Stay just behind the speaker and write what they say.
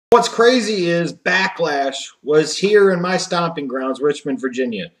What's crazy is Backlash was here in my stomping grounds, Richmond,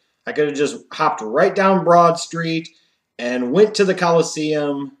 Virginia. I could have just hopped right down Broad Street and went to the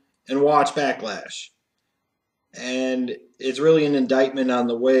Coliseum and watched Backlash. And it's really an indictment on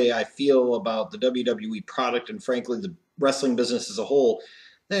the way I feel about the WWE product and, frankly, the wrestling business as a whole.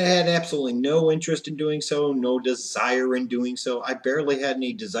 I had absolutely no interest in doing so, no desire in doing so. I barely had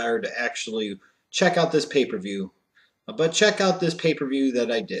any desire to actually check out this pay-per-view. But check out this pay-per-view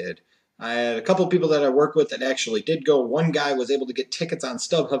that I did. I had a couple people that I work with that actually did go. One guy was able to get tickets on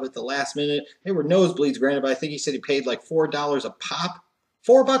StubHub at the last minute. They were nosebleeds, granted, but I think he said he paid like $4 a pop.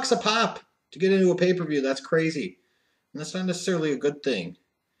 $4 a pop to get into a pay-per-view. That's crazy. And that's not necessarily a good thing.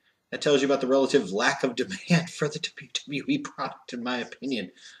 That tells you about the relative lack of demand for the WWE product, in my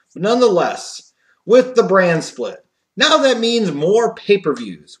opinion. But nonetheless, with the brand split, now that means more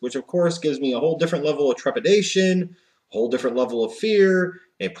pay-per-views, which of course gives me a whole different level of trepidation, a whole different level of fear.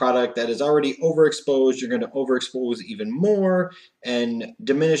 A product that is already overexposed, you're going to overexpose even more and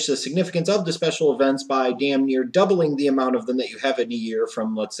diminish the significance of the special events by damn near doubling the amount of them that you have in a year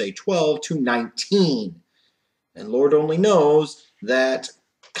from, let's say, 12 to 19. And Lord only knows that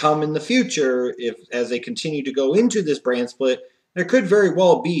come in the future, if as they continue to go into this brand split, there could very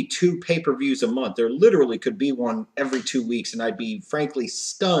well be 2 pay-per-views a month. There literally could be one every 2 weeks, and I'd be frankly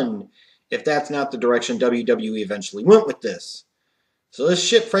stunned if that's not the direction WWE eventually went with this. So this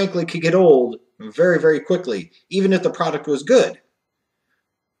shit, frankly, could get old very, very quickly, even if the product was good.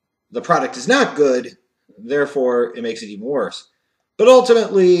 The product is not good, therefore it makes it even worse. But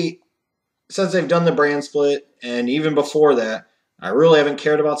ultimately, since they've done the brand split, and even before that, I really haven't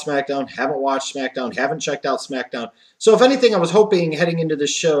cared about SmackDown, haven't watched SmackDown, haven't checked out SmackDown. So if anything, I was hoping heading into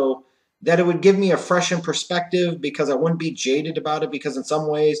this show that it would give me a freshened perspective because I wouldn't be jaded about it, because in some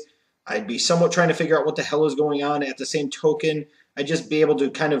ways I'd be somewhat trying to figure out what the hell is going on. At the same token, I'd just be able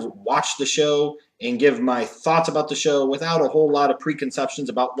to kind of watch the show and give my thoughts about the show without a whole lot of preconceptions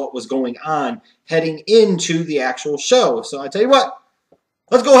about what was going on heading into the actual show. So I tell you what,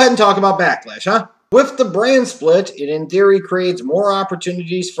 let's go ahead and talk about Backlash, huh? With the brand split, it in theory creates more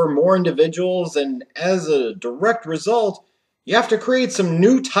opportunities for more individuals, and as a direct result, you have to create some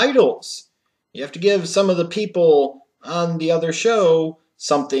new titles. You have to give some of the people on the other show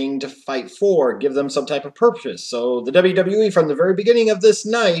something to fight for, give them some type of purpose. So the WWE from the very beginning of this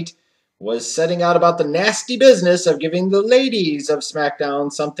night was setting out about the nasty business of giving the ladies of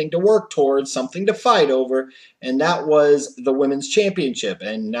SmackDown something to work towards, something to fight over, and that was the Women's Championship.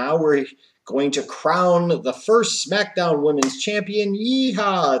 And now we're going to crown the first SmackDown Women's Champion.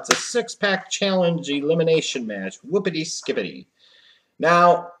 Yeehaw! It's a 6-pack challenge elimination match. Whoopity-skippity.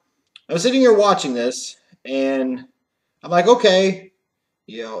 Now, I was sitting here watching this, and I'm like, okay,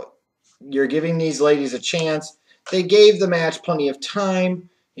 you know, you're giving these ladies a chance. They gave the match plenty of time.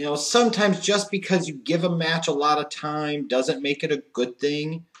 You know, sometimes just because you give a match a lot of time doesn't make it a good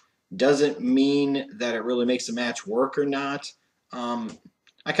thing. Doesn't mean that it really makes the match work or not.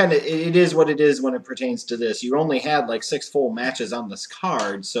 It is what it is when it pertains to this. You only had like 6 full matches on this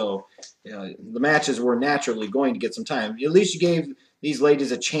card, so you know, the matches were naturally going to get some time. At least you gave these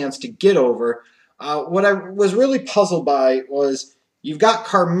ladies a chance to get over. What I was really puzzled by was you've got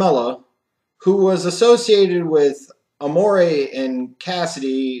Carmella, who was associated with Amore and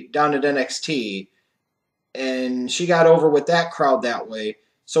Cassidy down at NXT, and she got over with that crowd that way.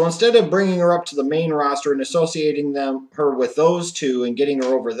 So instead of bringing her up to the main roster and associating her with those two and getting her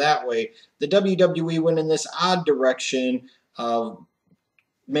over that way, the WWE went in this odd direction of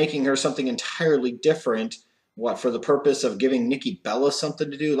making her something entirely different. What, for the purpose of giving Nikki Bella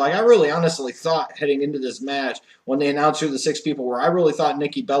something to do? Like, I really honestly thought heading into this match, when they announced who the 6 people were, I really thought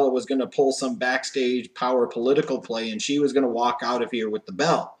Nikki Bella was going to pull some backstage power political play and she was going to walk out of here with the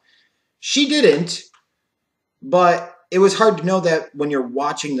belt. She didn't, but it was hard to know that when you're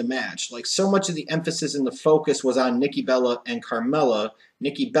watching the match. Like, so much of the emphasis and the focus was on Nikki Bella and Carmella,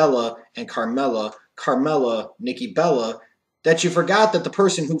 Nikki Bella and Carmella, Carmella, Nikki Bella, that you forgot that the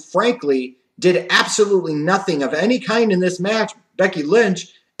person who, frankly, did absolutely nothing of any kind in this match, Becky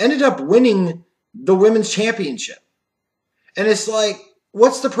Lynch, ended up winning the Women's Championship. And it's like,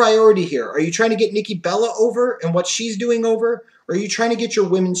 what's the priority here? Are you trying to get Nikki Bella over and what she's doing over? Or are you trying to get your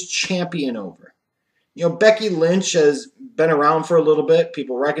Women's Champion over? You know, Becky Lynch has been around for a little bit.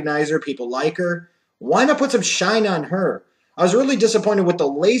 People recognize her. People like her. Why not put some shine on her? I was really disappointed with the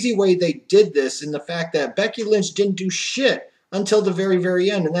lazy way they did this, and the fact that Becky Lynch didn't do shit until the very,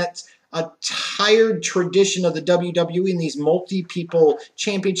 very end. And that's a tired tradition of the WWE in these multi-people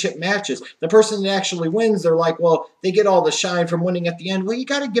championship matches. The person that actually wins, they're like, well, they get all the shine from winning at the end. Well, you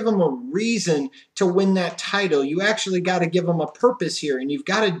got to give them a reason to win that title. You actually got to give them a purpose here, and you've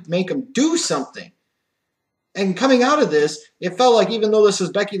got to make them do something. And coming out of this, it felt like even though this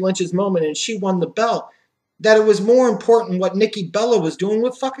was Becky Lynch's moment and she won the belt, that it was more important what Nikki Bella was doing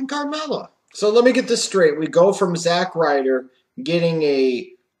with fucking Carmella. So let me get this straight. We go from Zack Ryder getting a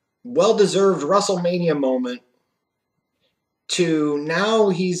well-deserved WrestleMania moment to now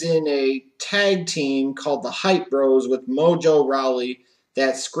he's in a tag team called the Hype Bros with Mojo Rawley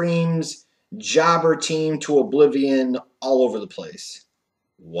that screams jobber team to oblivion all over the place.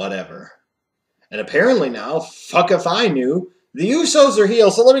 Whatever. And apparently now, fuck if I knew, the Usos are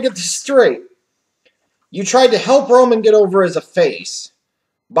heels. So let me get this straight. You tried to help Roman get over as a face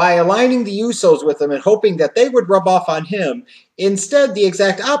by aligning the Usos with him and hoping that they would rub off on him. Instead, the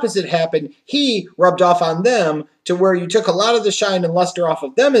exact opposite happened. He rubbed off on them to where you took a lot of the shine and luster off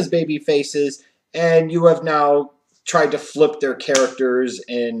of them as baby faces, and you have now tried to flip their characters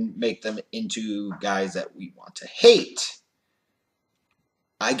and make them into guys that we want to hate.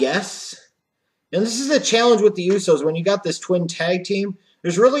 I guess. And this is a challenge with the Usos. When you got this twin tag team,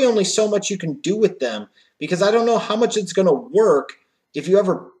 there's really only so much you can do with them because I don't know how much it's going to work if you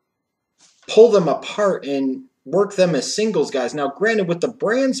ever pull them apart and work them as singles guys. Now, granted, with the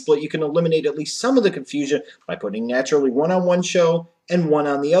brand split, you can eliminate at least some of the confusion by putting naturally one on one show and one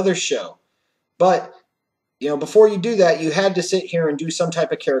on the other show. But, you know, before you do that, you had to sit here and do some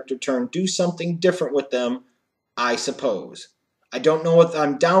type of character turn, do something different with them, I suppose. I don't know if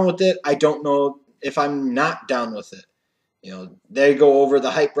I'm down with it. I don't know if I'm not down with it. You know, they go over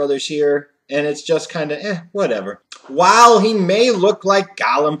the Hype Brothers here, and it's just kind of, whatever. While he may look like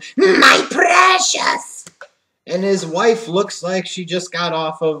Gollum, my precious, and his wife looks like she just got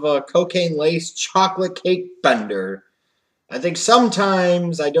off of a cocaine-laced chocolate cake bender. I think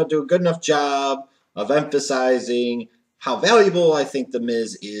sometimes I don't do a good enough job of emphasizing how valuable I think The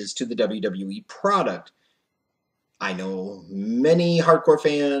Miz is to the WWE product. I know many hardcore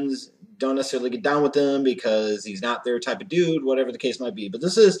fans don't necessarily get down with him because he's not their type of dude, whatever the case might be. But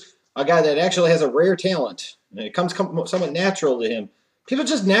this is a guy that actually has a rare talent, and it comes somewhat natural to him. People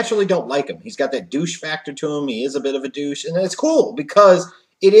just naturally don't like him. He's got that douche factor to him. He is a bit of a douche, and it's cool because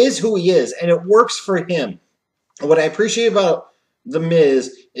it is who he is, and it works for him. What I appreciate about The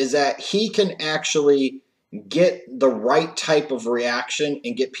Miz is that he can actually get the right type of reaction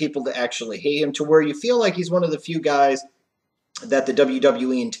and get people to actually hate him to where you feel like he's one of the few guys that the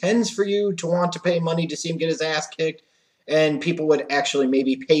WWE intends for you to want to pay money to see him get his ass kicked, and people would actually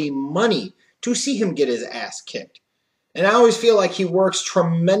maybe pay money to see him get his ass kicked. And I always feel like he works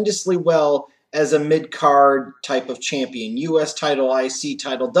tremendously well as a mid-card type of champion. US title, IC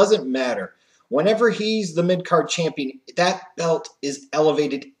title, doesn't matter. Whenever he's the mid-card champion, that belt is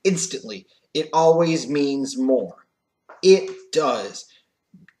elevated instantly. It always means more. It does.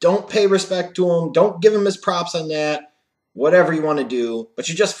 Don't pay respect to him. Don't give him his props on that. Whatever you want to do. But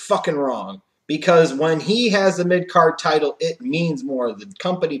you're just fucking wrong. Because when he has the mid-card title, it means more. The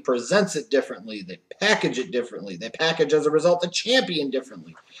company presents it differently. They package it differently. They package, as a result, the champion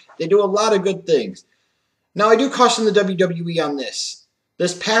differently. They do a lot of good things. Now, I do caution the WWE on this.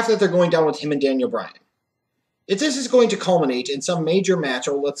 This path that they're going down with him and Daniel Bryan. If this is going to culminate in some major match,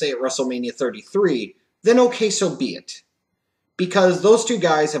 or let's say at WrestleMania 33, then okay, so be it. Because those two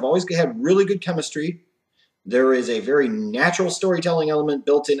guys have always had really good chemistry. There is a very natural storytelling element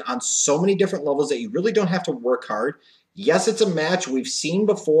built in on so many different levels that you really don't have to work hard. Yes, it's a match we've seen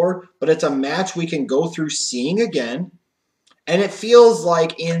before, but it's a match we can go through seeing again. And it feels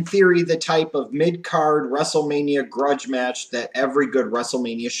like, in theory, the type of mid-card WrestleMania grudge match that every good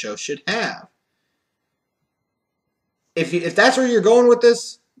WrestleMania show should have. If that's where you're going with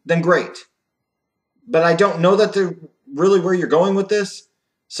this, then great. But I don't know that they're really where you're going with this.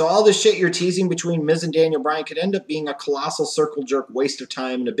 So all this shit you're teasing between Miz and Daniel Bryan could end up being a colossal circle jerk waste of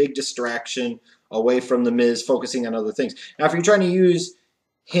time and a big distraction away from the Miz focusing on other things. Now, if you're trying to use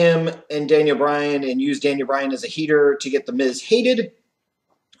him and Daniel Bryan and use Daniel Bryan as a heater to get the Miz hated,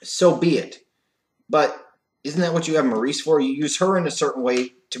 so be it. But isn't that what you have Maurice for? You use her in a certain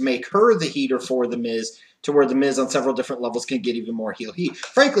way to make her the heater for the Miz, to where the Miz on several different levels can get even more heel heat.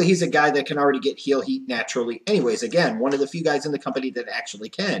 Frankly, he's a guy that can already get heel heat naturally anyways. Again, one of the few guys in the company that actually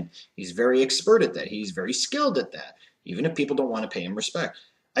can. He's very expert at that. He's very skilled at that, even if people don't want to pay him respect.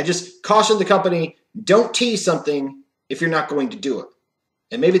 I just caution the company, don't tease something if you're not going to do it.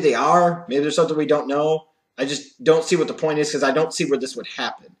 And maybe they are. Maybe there's something we don't know. I just don't see what the point is because I don't see where this would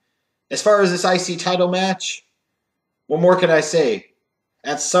happen. As far as this IC title match, what more can I say?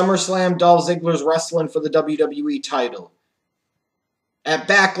 At SummerSlam, Dolph Ziggler's wrestling for the WWE title. At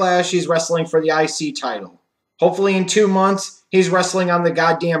Backlash, he's wrestling for the IC title. Hopefully in 2 months, he's wrestling on the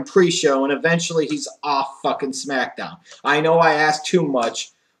goddamn pre-show, and eventually he's off fucking SmackDown. I know I asked too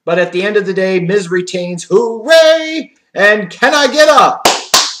much, but at the end of the day, Miz retains. Hooray! And can I get up?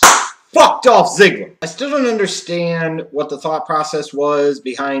 Fuck Dolph Ziggler. I still don't understand what the thought process was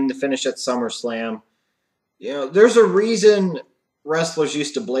behind the finish at SummerSlam. You know, there's a reason wrestlers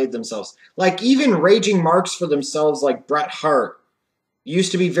used to blade themselves. Like, even raging marks for themselves like Bret Hart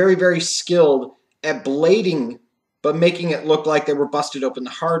used to be very, very skilled at blading, but making it look like they were busted open the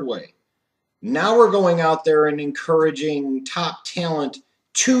hard way. Now we're going out there and encouraging top talent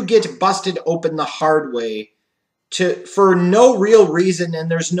to get busted open the hard way for no real reason,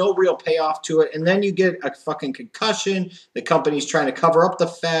 and there's no real payoff to it. And then you get a fucking concussion. The company's trying to cover up the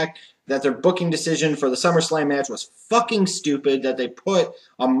fact that their booking decision for the SummerSlam match was fucking stupid, that they put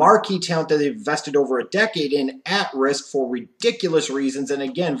a marquee talent that they've invested over a decade in at risk for ridiculous reasons, and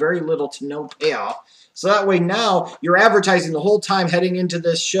again, very little to no payoff. So that way now you're advertising the whole time heading into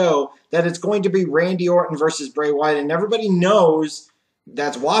this show that it's going to be Randy Orton versus Bray Wyatt, and everybody knows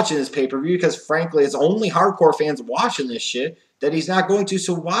that's watching this pay-per-view, because frankly it's only hardcore fans watching this shit, that he's not going to.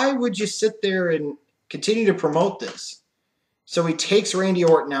 So why would you sit there and continue to promote this? So he takes Randy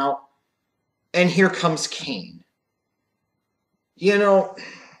Orton out, and here comes Kane. You know,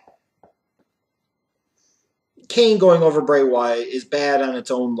 Kane going over Bray Wyatt is bad on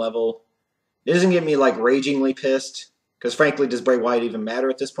its own level. It doesn't get me like ragingly pissed, because frankly, does Bray Wyatt even matter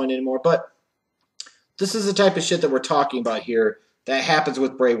at this point anymore? But this is the type of shit that we're talking about here that happens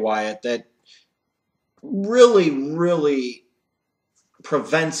with Bray Wyatt that really, really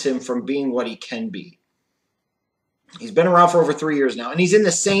prevents him from being what he can be. He's been around for over 3 years now, and he's in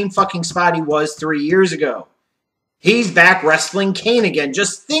the same fucking spot he was 3 years ago. He's back wrestling Kane again.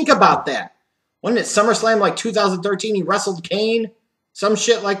 Just think about that. Wasn't it SummerSlam like 2013 he wrestled Kane? Some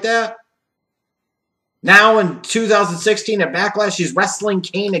shit like that? Now in 2016 at Backlash, he's wrestling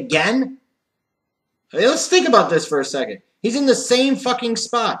Kane again? I mean, let's think about this for a second. He's in the same fucking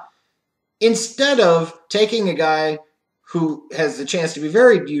spot. Instead of taking a guy who has the chance to be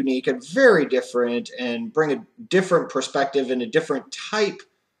very unique and very different and bring a different perspective and a different type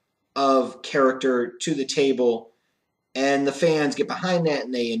of character to the table, and the fans get behind that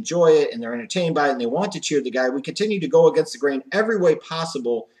and they enjoy it and they're entertained by it and they want to cheer the guy, we continue to go against the grain every way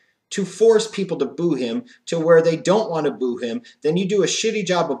possible to force people to boo him to where they don't want to boo him. Then you do a shitty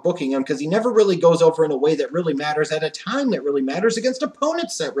job of booking him because he never really goes over in a way that really matters at a time that really matters against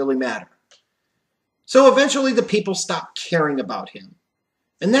opponents that really matter. So eventually the people stop caring about him.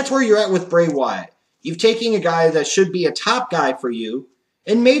 And that's where you're at with Bray Wyatt. You've taken a guy that should be a top guy for you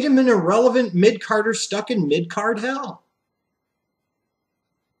and made him an irrelevant mid-carder stuck in mid-card hell.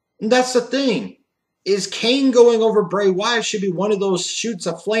 And that's the thing. Is Kane going over Bray Wyatt should be one of those shoots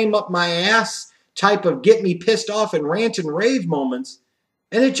a flame up my ass type of get me pissed off and rant and rave moments.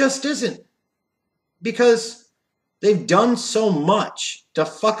 And it just isn't. Because they've done so much to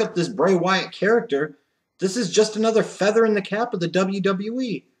fuck up this Bray Wyatt character. This is just another feather in the cap of the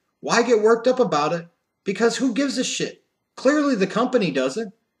WWE. Why get worked up about it? Because who gives a shit? Clearly the company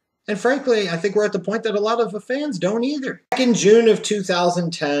doesn't. And frankly, I think we're at the point that a lot of the fans don't either. Back in June of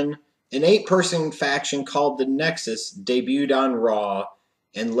 2010, an 8-person faction called the Nexus debuted on Raw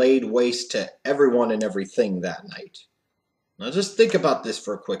and laid waste to everyone and everything that night. Now just think about this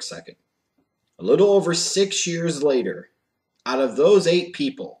for a quick second. A little over 6 years later, out of those 8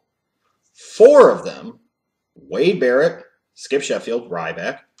 people, 4 of them, Wade Barrett, Skip Sheffield,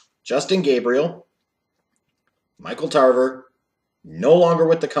 Ryback, Justin Gabriel, Michael Tarver, no longer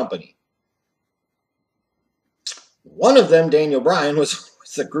with the company. One of them, Daniel Bryan, was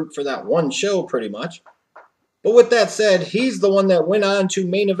the group for that one show pretty much. But with that said, he's the one that went on to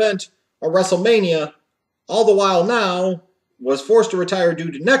main event a WrestleMania, all the while now was forced to retire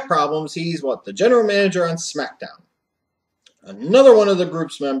due to neck problems. He's the general manager on SmackDown. Another one of the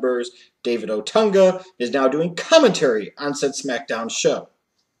group's members, David Otunga, is now doing commentary on said SmackDown show.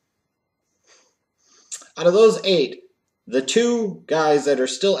 Out of those 8, the 2 guys that are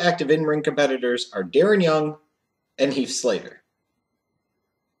still active in-ring competitors are Darren Young and Heath Slater.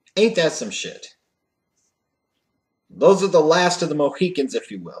 Ain't that some shit? Those are the last of the Mohicans, if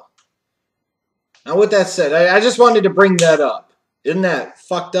you will. Now, with that said, I just wanted to bring that up. Isn't that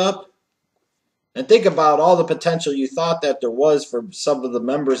fucked up? And think about all the potential you thought that there was for some of the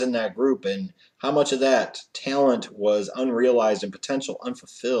members in that group and how much of that talent was unrealized and potential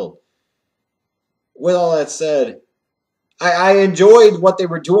unfulfilled. With all that said, I enjoyed what they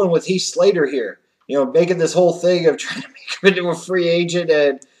were doing with Heath Slater here. making this whole thing of trying to make him into a free agent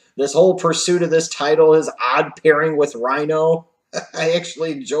and this whole pursuit of this title, his odd pairing with Rhino. I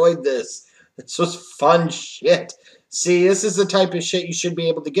actually enjoyed this. This was fun shit. See, this is the type of shit you should be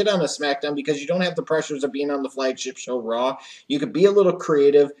able to get on a SmackDown because you don't have the pressures of being on the flagship show Raw. You could be a little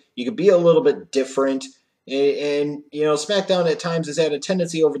creative. You could be a little bit different. And SmackDown at times has had a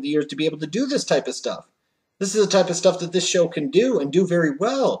tendency over the years to be able to do this type of stuff. This is the type of stuff that this show can do and do very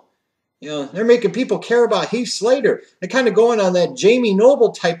well. They're making people care about Heath Slater. They're kind of going on that Jamie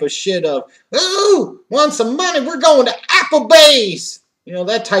Noble type of shit of, ooh, want some money? We're going to Applebee's.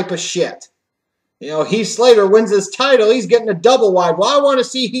 That type of shit. Heath Slater wins his title. He's getting a double wide. Well, I want to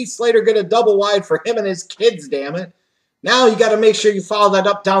see Heath Slater get a double wide for him and his kids, damn it. Now you got to make sure you follow that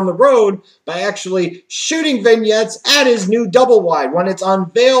up down the road by actually shooting vignettes at his new double wide. When it's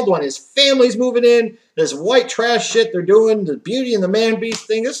unveiled, when his family's moving in, this white trash shit they're doing, the Beauty and the Man Beast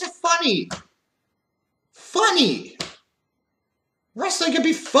thing, this is funny. Funny. Wrestling can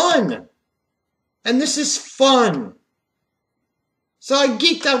be fun. And this is fun. So I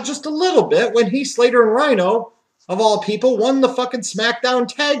geeked out just a little bit when Heath Slater and Rhino, of all people, won the fucking SmackDown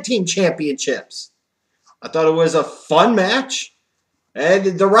Tag Team Championships. I thought it was a fun match, and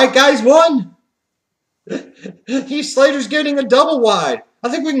the right guys won. Heath Slater's getting a double wide. I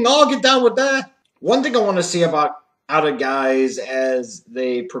think we can all get down with that. One thing I want to see out of guys as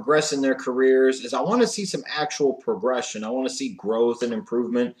they progress in their careers is I want to see some actual progression. I want to see growth and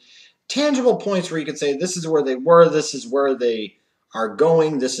improvement. Tangible points where you can say, this is where they were, this is where they are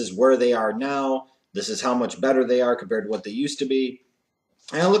going, this is where they are now, this is how much better they are compared to what they used to be.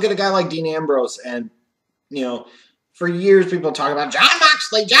 And I look at a guy like Dean Ambrose, and for years people talk about John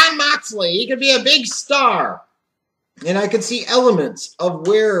Moxley, he could be a big star. And I can see elements of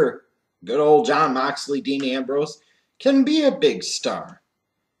where good old John Moxley, Dean Ambrose, can be a big star.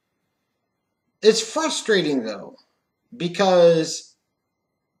 It's frustrating, though, because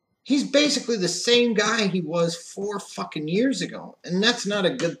he's basically the same guy he was 4 fucking years ago, and that's not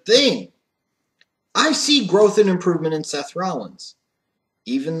a good thing. I see growth and improvement in Seth Rollins.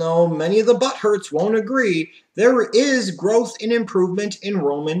 Even though many of the butthurts won't agree, there is growth and improvement in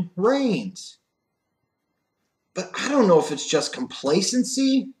Roman Reigns. But I don't know if it's just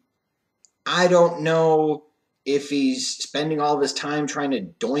complacency. I don't know if he's spending all of his time trying to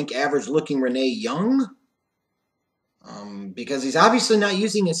doink average-looking Renee Young. Because he's obviously not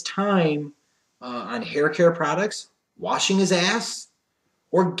using his time on hair care products, washing his ass,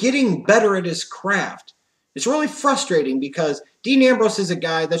 or getting better at his craft. It's really frustrating because Dean Ambrose is a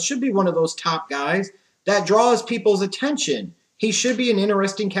guy that should be one of those top guys that draws people's attention. He should be an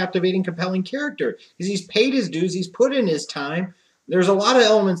interesting, captivating, compelling character because he's paid his dues, he's put in his time. There's a lot of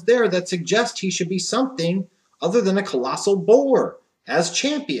elements there that suggest he should be something other than a colossal bore as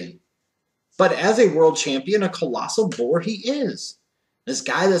champion. But as a world champion, a colossal bore he is. This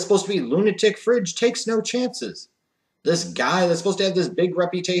guy that's supposed to be lunatic fridge takes no chances. This guy that's supposed to have this big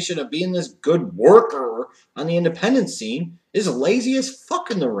reputation of being this good worker on the independent scene is lazy as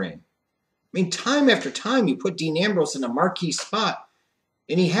fuck in the ring. I mean, time after time you put Dean Ambrose in a marquee spot,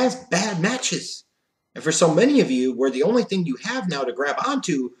 and he has bad matches. And for so many of you, where the only thing you have now to grab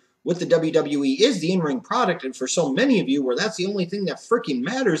onto with the WWE is the in-ring product, and for so many of you, where that's the only thing that freaking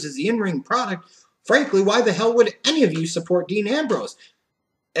matters is the in-ring product, frankly, why the hell would any of you support Dean Ambrose?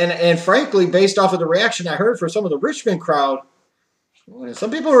 And frankly, based off of the reaction I heard from some of the Richmond crowd,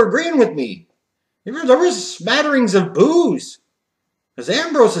 some people are agreeing with me. There was smatterings of boos. Because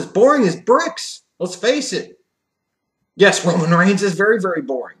Ambrose is boring as bricks. Let's face it. Yes, Roman Reigns is very, very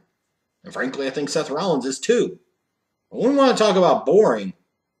boring. And frankly, I think Seth Rollins is too. But when we want to talk about boring,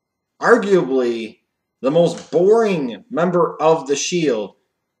 arguably the most boring member of the Shield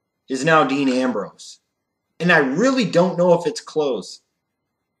is now Dean Ambrose. And I really don't know if it's close.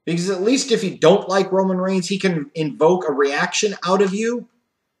 Because at least if you don't like Roman Reigns, he can invoke a reaction out of you,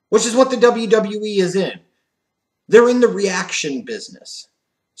 which is what the WWE is in. They're in the reaction business.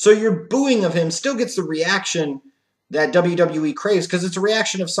 So your booing of him still gets the reaction that WWE craves because it's a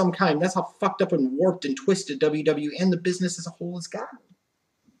reaction of some kind. That's how fucked up and warped and twisted WWE and the business as a whole has gotten.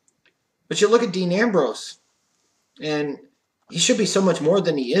 But you look at Dean Ambrose, and he should be so much more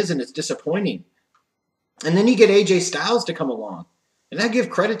than he is, and it's disappointing. And then you get AJ Styles to come along. And I give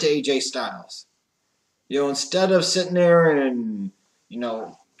credit to AJ Styles. Instead of sitting there and,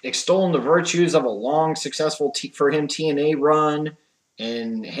 extolling the virtues of a long, successful for him TNA run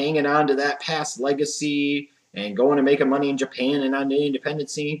and hanging on to that past legacy and going and making money in Japan and on the independent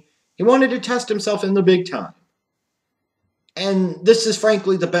scene, he wanted to test himself in the big time. And this is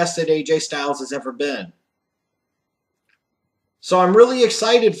frankly the best that AJ Styles has ever been. So I'm really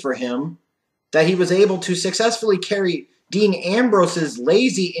excited for him that he was able to successfully carry Dean Ambrose's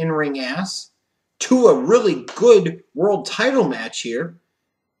lazy in-ring ass to a really good world title match here.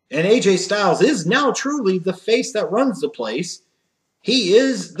 And AJ Styles is now truly the face that runs the place. He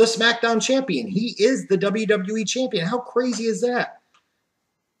is the SmackDown champion. He is the WWE champion. How crazy is that?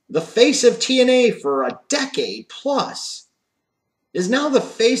 The face of TNA for a decade plus is now the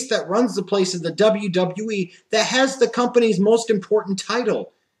face that runs the place of the WWE that has the company's most important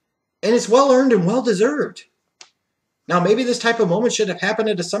title. And it's well-earned and well-deserved. Now, maybe this type of moment should have happened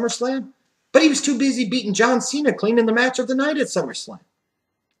at a SummerSlam, but he was too busy beating John Cena clean in the match of the night at SummerSlam.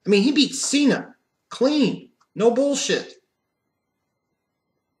 I mean, he beat Cena clean. No bullshit.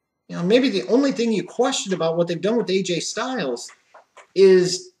 You know, maybe the only thing you question about what they've done with AJ Styles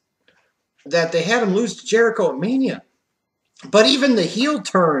is that they had him lose to Jericho at Mania. But even the heel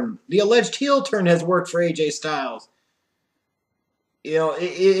turn, the alleged heel turn, has worked for AJ Styles. You know,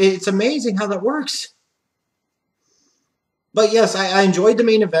 it's amazing how that works. But yes, I enjoyed the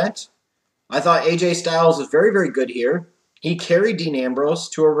main event. I thought AJ Styles was very, very good here. He carried Dean Ambrose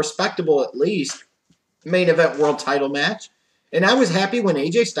to a respectable, at least, main event world title match. And I was happy when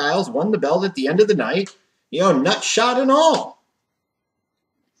AJ Styles won the belt at the end of the night, you know, nut shot and all.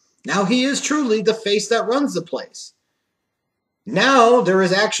 Now he is truly the face that runs the place. Now there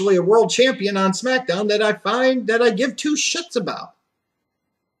is actually a world champion on SmackDown that I find that I give two shits about.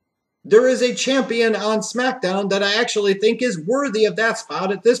 There is a champion on SmackDown that I actually think is worthy of that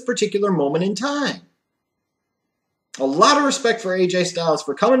spot at this particular moment in time. A lot of respect for AJ Styles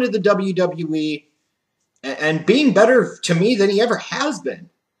for coming to the WWE and being better to me than he ever has been.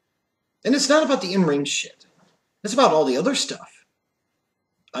 And it's not about the in-ring shit. It's about all the other stuff.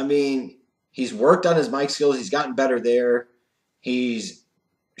 I mean, he's worked on his mic skills. He's gotten better there. He's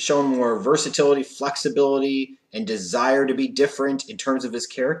shown more versatility, flexibility, and desire to be different in terms of his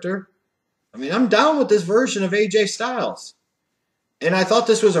character. I mean, I'm down with this version of AJ Styles. And I thought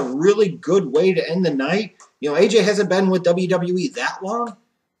this was a really good way to end the night. You know, AJ hasn't been with WWE that long,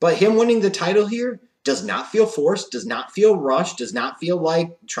 but him winning the title here does not feel forced, does not feel rushed, does not feel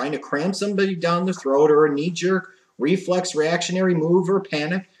like trying to cram somebody down the throat or a knee-jerk reflex reactionary move or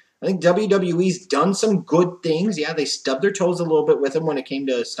panic. I think WWE's done some good things. Yeah, they stubbed their toes a little bit with him when it came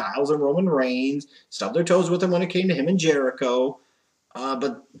to Styles and Roman Reigns, stubbed their toes with him when it came to him and Jericho.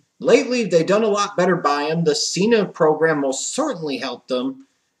 But lately, they've done a lot better by him. The Cena program most certainly helped them.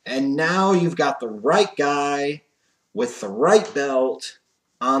 And now you've got the right guy with the right belt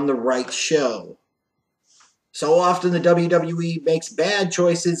on the right show. So often the WWE makes bad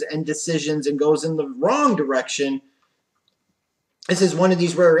choices and decisions and goes in the wrong direction. This is one of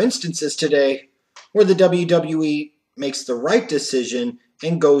these rare instances today where the WWE makes the right decision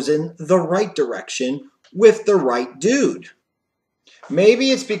and goes in the right direction with the right dude.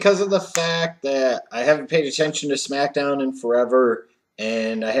 Maybe it's because of the fact that I haven't paid attention to SmackDown in forever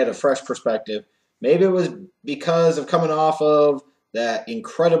and I had a fresh perspective. Maybe it was because of coming off of that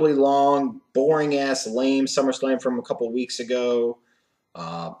incredibly long, boring-ass, lame SummerSlam from a couple of weeks ago.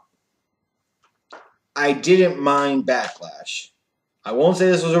 I didn't mind Backlash. I won't say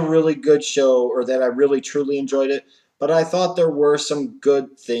this was a really good show or that I really truly enjoyed it, but I thought there were some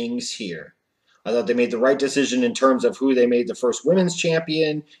good things here. I thought they made the right decision in terms of who they made the first women's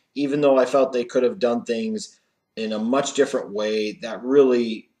champion, even though I felt they could have done things in a much different way that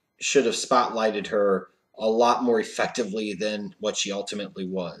really should have spotlighted her a lot more effectively than what she ultimately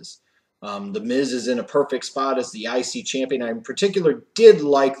was. The Miz is in a perfect spot as the IC champion. I in particular did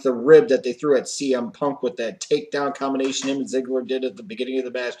like the rib that they threw at CM Punk with that takedown combination him and Ziggler did at the beginning of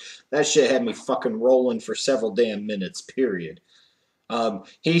the match. That shit had me fucking rolling for several damn minutes, period.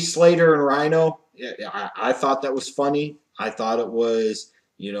 Heath Slater and Rhino, I thought that was funny. I thought it was,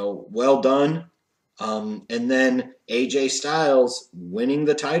 you know, well done. And then AJ Styles winning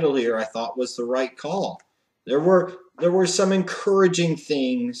the title here I thought was the right call. There were some encouraging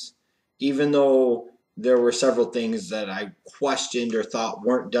things, even though there were several things that I questioned or thought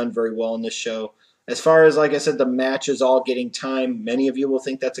weren't done very well in this show. As far as, like I said, the matches all getting time, many of you will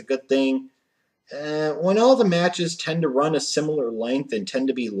think that's a good thing. When all the matches tend to run a similar length and tend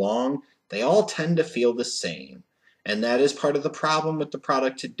to be long, they all tend to feel the same. And that is part of the problem with the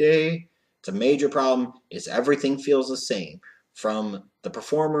product today. It's a major problem, is everything feels the same. From the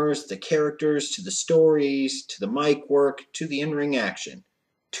performers, the characters, to the stories, to the mic work, to the in-ring action.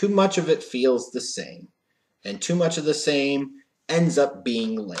 Too much of it feels the same. And too much of the same ends up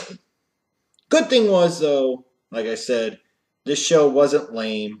being lame. Good thing was, though, like I said, this show wasn't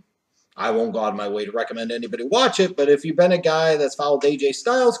lame. I won't go out of my way to recommend anybody watch it, but if you've been a guy that's followed AJ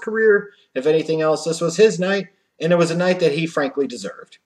Styles' career, if anything else, this was his night, and it was a night that he frankly deserved.